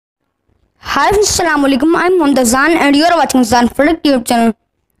Hi, assalamu alaikum. I'm Azlan and you're watching Azlan Product YouTube channel.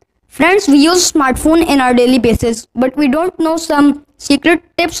 Friends, we use smartphone in our daily basis, but we don't know some secret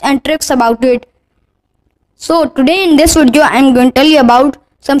tips and tricks about it. So today in this video, I'm going to tell you about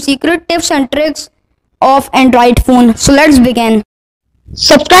some secret tips and tricks of Android phone. So let's begin.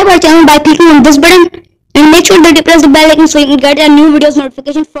 Subscribe our channel by clicking on this button and make sure that you press the bell icon so you can get our new videos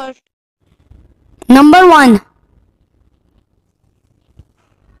notification first. Number 1.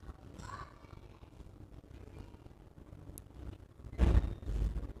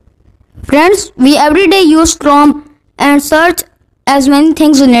 Friends, we everyday use Chrome and search as many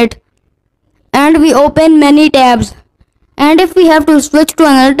things in it, and we open many tabs. And if we have to switch to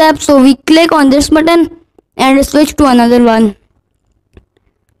another tab, so we click on this button and switch to another one.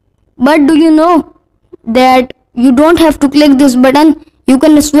 But do you know that you don't have to click this button? You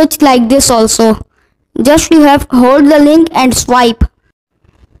can switch like this also. Just you have to hold the link and swipe.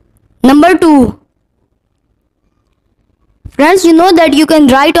 Number 2. Friends, you know that you can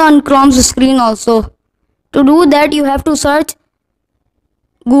write on Chrome's screen also. To do that, you have to search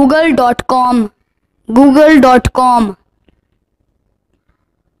google.com. Google.com.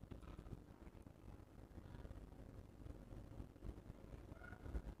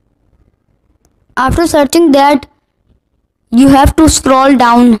 After searching that, you have to scroll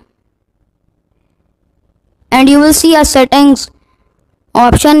down and you will see a settings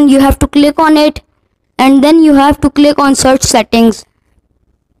option. You have to click on it and then you have to click on search settings,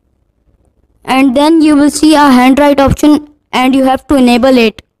 and then you will see a handwrite option and you have to enable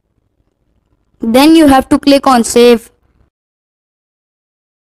it. Then you have to click on save.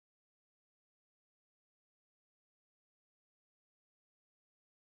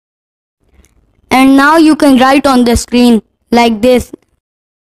 And now you can write on the screen like this.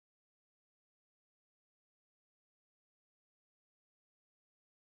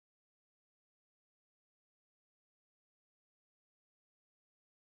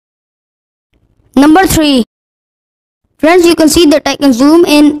 Number 3. Friends, you can see that I can zoom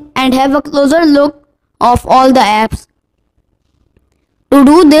in and have a closer look of all the apps. To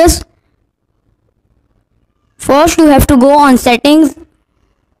do this, first you have to go on settings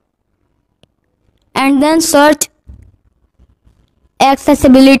and then search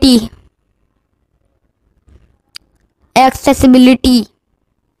accessibility. Accessibility.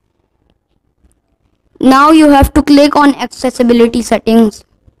 Now you have to click on accessibility settings.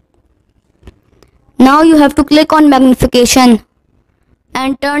 Now you have to click on magnification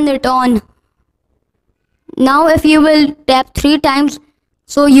and turn it on. Now if you will tap 3 times,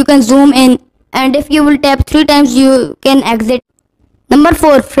 so you can zoom in, and if you will tap 3 times, you can exit. Number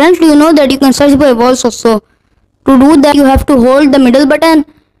 4. Friends, do you know that you can search by voice also? To do that, you have to hold the middle button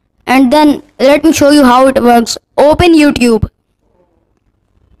and then let me show you how it works. Open YouTube.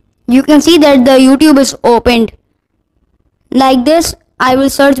 You can see that the YouTube is opened. Like this, I will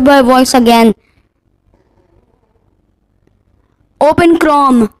search by voice again. Open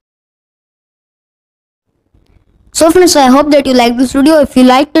Chrome. So friends, I hope that you liked this video. If you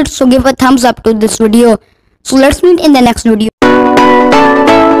liked it, so give a thumbs up to this video. So let's meet in the next video.